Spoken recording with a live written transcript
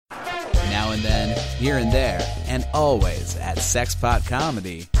now and then, here and there, and always at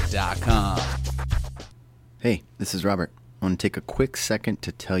sexpotcomedy.com. Hey, this is Robert. I want to take a quick second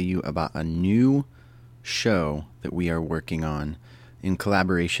to tell you about a new show that we are working on in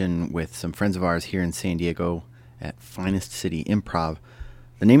collaboration with some friends of ours here in San Diego at Finest City Improv.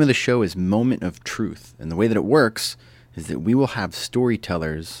 The name of the show is Moment of Truth, and the way that it works is that we will have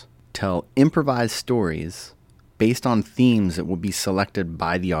storytellers tell improvised stories based on themes that will be selected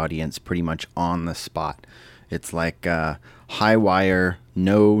by the audience pretty much on the spot. It's like high wire,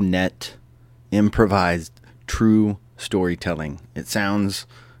 no net, improvised, true storytelling. It sounds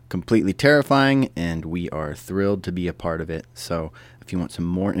completely terrifying, and we are thrilled to be a part of it. So if you want some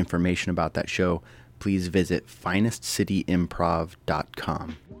more information about that show, please visit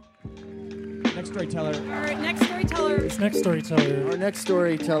finestcityimprov.com. Next storyteller. Our next storyteller. Next storyteller. Our next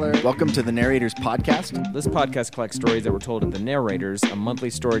storyteller. Welcome to the Narrators Podcast. This podcast collects stories that were told at the Narrators, a monthly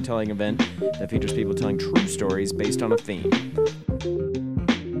storytelling event that features people telling true stories based on a theme.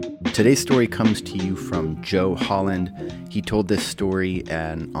 Today's story comes to you from Joe Holland. He told this story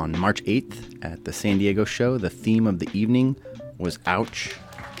on March 8th at the San Diego show. The theme of the evening was Ouch,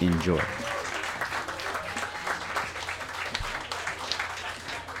 Enjoy.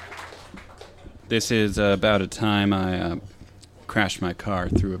 This is about a time I crashed my car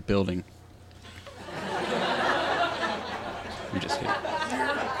through a building. I'm just kidding.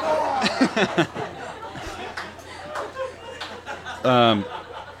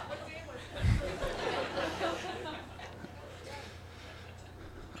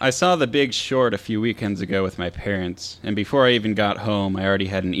 I saw The Big Short a few weekends ago with my parents, and before I even got home, I already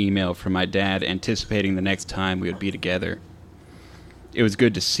had an email from my dad anticipating the next time we would be together. It was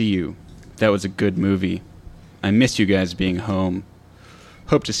good to see you. That was a good movie. I miss you guys being home.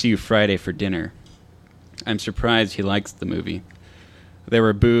 Hope to see you Friday for dinner. I'm surprised he likes the movie. There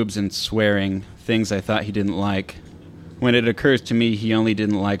were boobs and swearing, things I thought he didn't like. When it occurs to me he only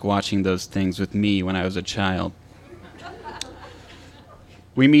didn't like watching those things with me when I was a child.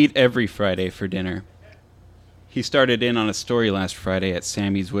 We meet every Friday for dinner. He started in on a story last Friday at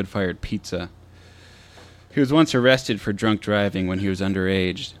Sammy's Wood-Fired Pizza. He was once arrested for drunk driving when he was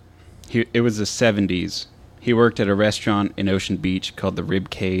underage. It was the 70s. He worked at a restaurant in Ocean Beach called the Rib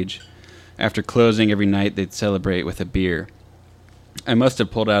Cage. After closing every night, they'd celebrate with a beer. I must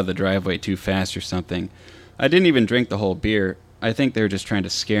have pulled out of the driveway too fast or something. I didn't even drink the whole beer. I think they were just trying to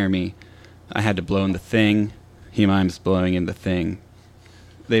scare me. I had to blow in the thing. He mimes blowing in the thing.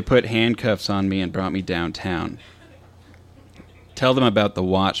 They put handcuffs on me and brought me downtown. Tell them about the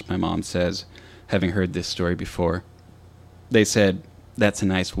watch, my mom says, having heard this story before. They said, "That's a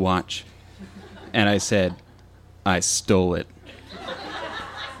nice watch." And I said, "I stole it."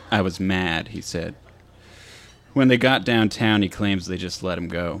 I was mad, he said. When they got downtown, he claims they just let him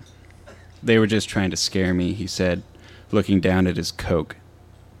go. They were just trying to scare me, he said, looking down at his Coke.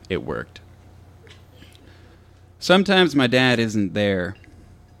 It worked. Sometimes my dad isn't there.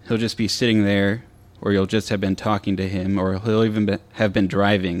 He'll just be sitting there, or you'll just have been talking to him, or he'll even have been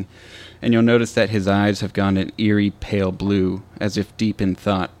driving, and you'll notice that his eyes have gone an eerie pale blue, as if deep in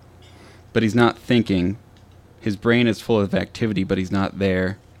thought. But he's not thinking. His brain is full of activity, but he's not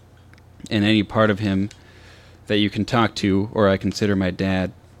there. And any part of him that you can talk to, or I consider my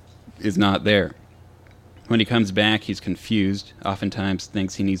dad, is not there. When he comes back, he's confused, oftentimes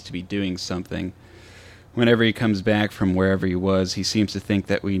thinks he needs to be doing something. Whenever he comes back from wherever he was, he seems to think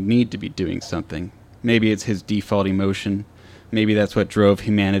that we need to be doing something. Maybe it's his default emotion. Maybe that's what drove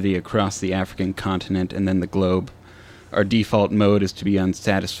humanity across the African continent and then the globe. Our default mode is to be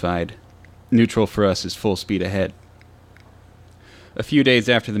unsatisfied. Neutral for us is full speed ahead. A few days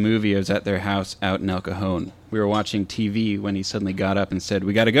after the movie, I was at their house out in El Cajon. We were watching TV when he suddenly got up and said,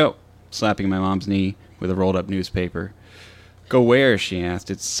 "We gotta go," slapping my mom's knee with a rolled-up newspaper. "Go where?" she asked.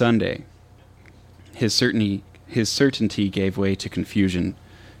 "It's Sunday." His certainty gave way to confusion.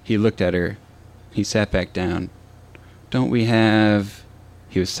 He looked at her. He sat back down. "Don't we have..."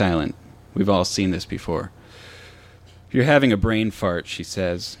 He was silent. We've all seen this before. "You're having a brain fart," she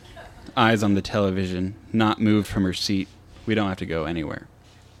says. Eyes on the television, not moved from her seat. We don't have to go anywhere.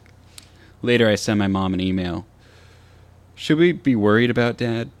 Later, I send my mom an email. "Should we be worried about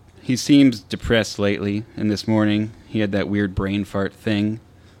Dad? He seems depressed lately, and this morning he had that weird brain fart thing.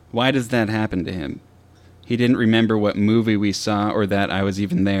 Why does that happen to him? He didn't remember what movie we saw or that I was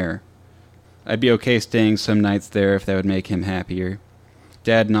even there. I'd be okay staying some nights there if that would make him happier.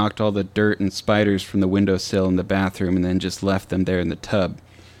 Dad knocked all the dirt and spiders from the windowsill in the bathroom and then just left them there in the tub.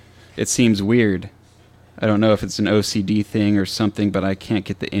 It seems weird. I don't know if it's an OCD thing or something, but I can't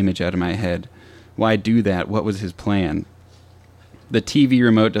get the image out of my head. Why do that? What was his plan? The TV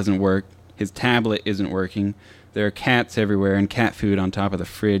remote doesn't work. His tablet isn't working. There are cats everywhere and cat food on top of the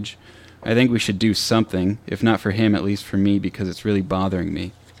fridge. I think we should do something, if not for him, at least for me, because it's really bothering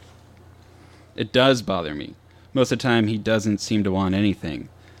me. It does bother me. Most of the time, he doesn't seem to want anything.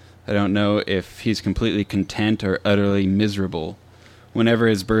 I don't know if he's completely content or utterly miserable. Whenever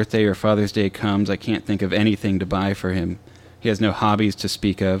his birthday or Father's Day comes, I can't think of anything to buy for him. He has no hobbies to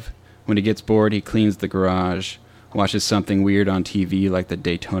speak of. When he gets bored, he cleans the garage, watches something weird on TV like the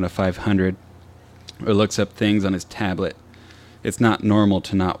Daytona 500, or looks up things on his tablet. It's not normal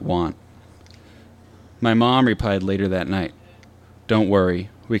to not want. My mom replied later that night, "Don't worry,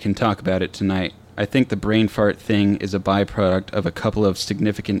 we can talk about it tonight. I think the brain fart thing is a byproduct of a couple of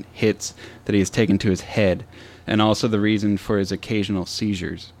significant hits that he has taken to his head, and also the reason for his occasional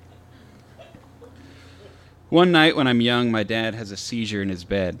seizures." One night when I'm young, my dad has a seizure in his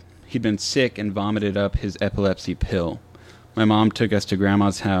bed. He'd been sick and vomited up his epilepsy pill. My mom took us to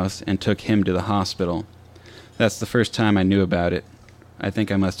Grandma's house and took him to the hospital. That's the first time I knew about it. I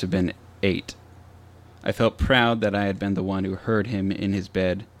think I must have been 8. I felt proud that I had been the one who heard him in his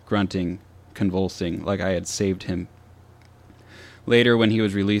bed, grunting, convulsing, like I had saved him. Later, when he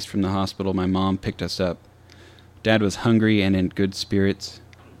was released from the hospital, my mom picked us up. Dad was hungry and in good spirits.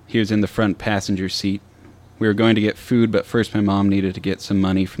 He was in the front passenger seat. We were going to get food, but first my mom needed to get some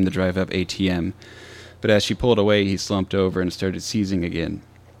money from the drive-up ATM. But as she pulled away, he slumped over and started seizing again.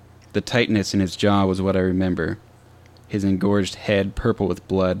 The tightness in his jaw was what I remember. His engorged head purple with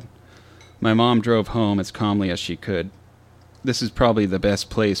blood. My mom drove home as calmly as she could. "This is probably the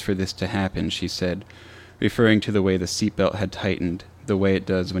best place for this to happen," she said, referring to the way the seatbelt had tightened, the way it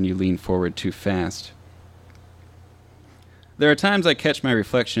does when you lean forward too fast. There are times I catch my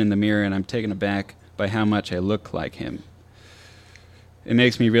reflection in the mirror and I'm taken aback by how much I look like him. It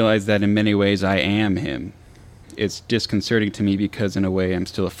makes me realize that in many ways I am him. It's disconcerting to me because in a way I'm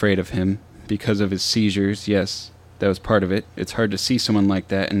still afraid of him, because of his seizures, yes. That was part of it. It's hard to see someone like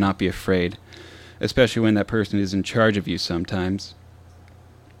that and not be afraid, especially when that person is in charge of you sometimes.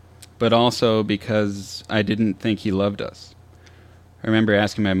 But also because I didn't think he loved us. I remember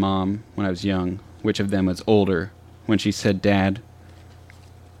asking my mom, when I was young, which of them was older. When she said Dad,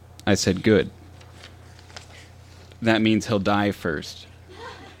 I said good. That means he'll die first.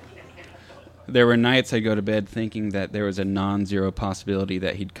 There were nights I'd go to bed thinking that there was a non-zero possibility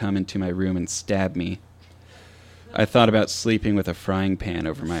that he'd come into my room and stab me. I thought about sleeping with a frying pan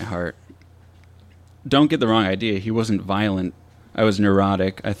over my heart. Don't get the wrong idea, he wasn't violent. I was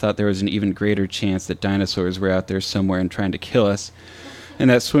neurotic. I thought there was an even greater chance that dinosaurs were out there somewhere and trying to kill us, and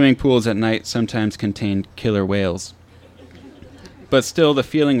that swimming pools at night sometimes contained killer whales. But still, the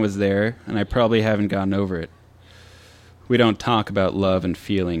feeling was there, and I probably haven't gotten over it. We don't talk about love and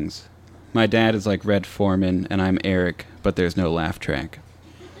feelings. My dad is like Red Foreman, and I'm Eric, but there's no laugh track.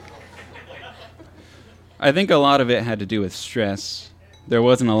 I think a lot of it had to do with stress. There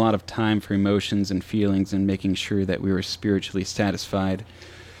wasn't a lot of time for emotions and feelings and making sure that we were spiritually satisfied.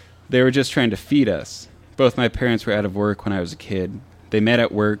 They were just trying to feed us. Both my parents were out of work when I was a kid. They met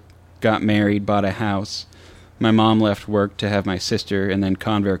at work, got married, bought a house. My mom left work to have my sister, and then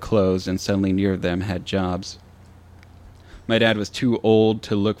Convair closed, and suddenly neither of them had jobs. My dad was too old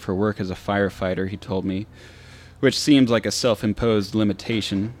to look for work as a firefighter, he told me, which seems like a self-imposed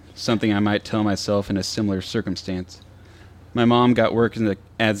limitation, something I might tell myself in a similar circumstance. My mom got work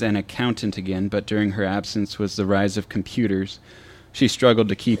as an accountant again, but during her absence was the rise of computers. She struggled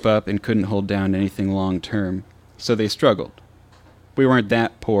to keep up and couldn't hold down anything long-term, so they struggled. We weren't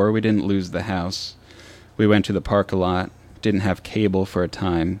that poor, we didn't lose the house. We went to the park a lot, didn't have cable for a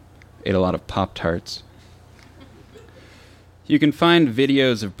time, ate a lot of Pop-Tarts. You can find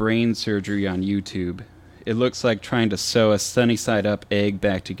videos of brain surgery on YouTube. It looks like trying to sew a sunny-side-up egg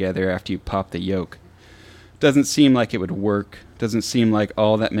back together after you pop the yolk. Doesn't seem like it would work. Doesn't seem like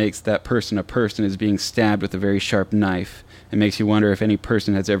all that makes that person a person is being stabbed with a very sharp knife. It makes you wonder if any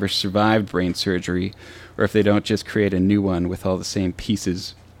person has ever survived brain surgery, or if they don't just create a new one with all the same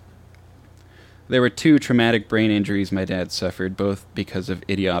pieces. There were 2 traumatic brain injuries my dad suffered, both because of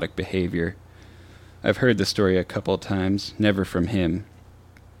idiotic behavior. I've heard the story a couple of times, never from him.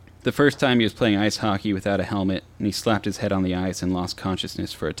 The first time he was playing ice hockey without a helmet, and he slapped his head on the ice and lost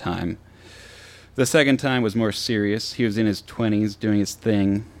consciousness for a time. The second time was more serious. He was in his 20s, doing his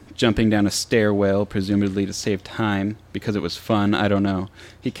thing, jumping down a stairwell, presumably to save time, because it was fun, I don't know.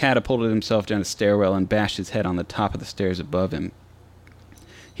 He catapulted himself down a stairwell and bashed his head on the top of the stairs above him.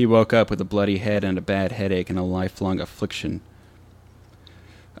 He woke up with a bloody head and a bad headache and a lifelong affliction.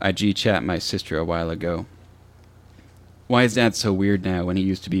 I G-chat my sister a while ago. Why is Dad so weird now when he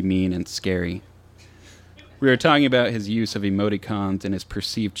used to be mean and scary? We were talking about his use of emoticons and his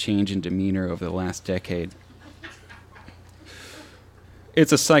perceived change in demeanor over the last decade.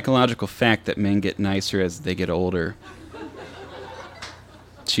 It's a psychological fact that men get nicer as they get older,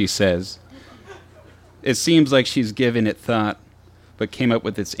 she says. It seems like she's given it thought, but came up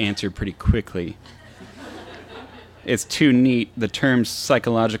with its answer pretty quickly. It's too neat. The term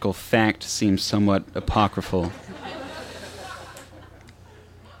psychological fact seems somewhat apocryphal.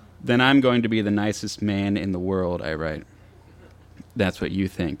 Then I'm going to be the nicest man in the world, I write. That's what you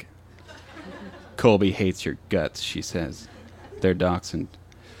think. Colby hates your guts, she says. They're dachshund.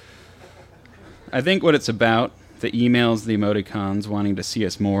 I think what it's about, the emails, the emoticons, wanting to see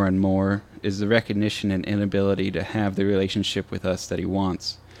us more and more, is the recognition and inability to have the relationship with us that he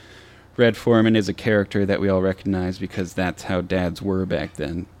wants. Red Foreman is a character that we all recognize because that's how dads were back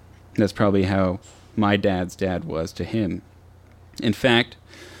then. That's probably how my dad's dad was to him. In fact,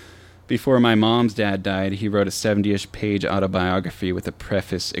 before my mom's dad died, he wrote a 70-ish page autobiography with a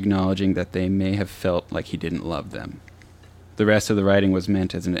preface acknowledging that they may have felt like he didn't love them. The rest of the writing was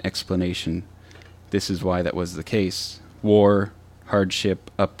meant as an explanation. This is why that was the case. War, hardship,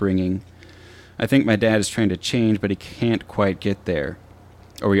 upbringing. I think my dad is trying to change, but he can't quite get there.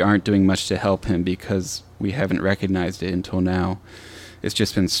 Or we aren't doing much to help him because we haven't recognized it until now. It's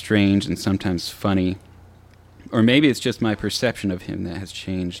just been strange and sometimes funny. Or maybe it's just my perception of him that has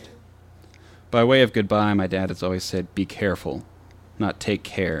changed. By way of goodbye, my dad has always said, be careful. Not take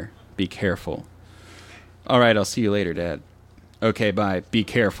care, be careful. All right, I'll see you later, Dad. Okay, bye, be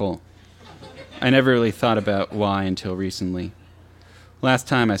careful. I never really thought about why until recently. Last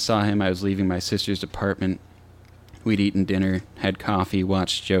time I saw him, I was leaving my sister's apartment. We'd eaten dinner, had coffee,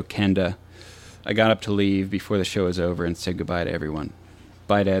 watched Joe Kenda. I got up to leave before the show was over and said goodbye to everyone.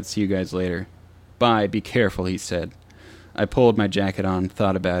 Bye, Dad, see you guys later. Bye, be careful, he said. I pulled my jacket on,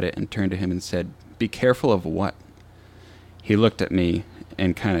 thought about it, and turned to him and said, be careful of what? He looked at me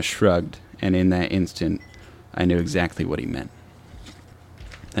and kind of shrugged, and in that instant, I knew exactly what he meant.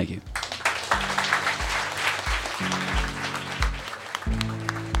 Thank you.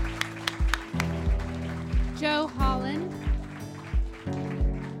 Joe Holland.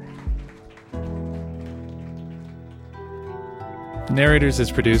 Narrators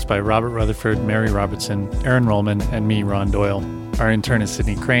is produced by Robert Rutherford, Mary Robertson, Aaron Rollman, and me, Ron Doyle. Our intern is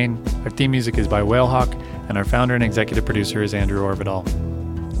Sydney Crane. Our theme music is by Whalehawk, and our founder and executive producer is Andrew Orbital.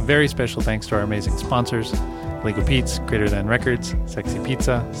 A very special thanks to our amazing sponsors, Legal Pete's, Greater Than Records, Sexy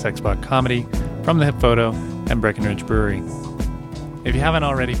Pizza, Sexbot Comedy, From the Hip Photo, and Breckenridge Brewery. If you haven't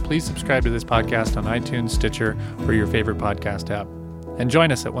already, please subscribe to this podcast on iTunes, Stitcher, or your favorite podcast app. And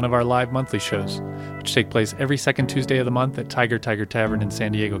join us at one of our live monthly shows, which take place every second Tuesday of the month at Tiger Tavern in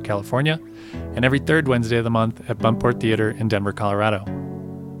San Diego, California, and every third Wednesday of the month at Buntport Theater in Denver, Colorado.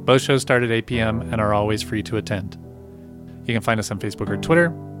 Both shows start at 8 p.m. and are always free to attend. You can find us on Facebook or Twitter,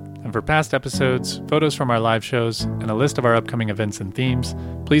 and for past episodes, photos from our live shows, and a list of our upcoming events and themes,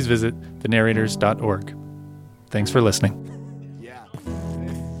 please visit thenarrators.org. Thanks for listening.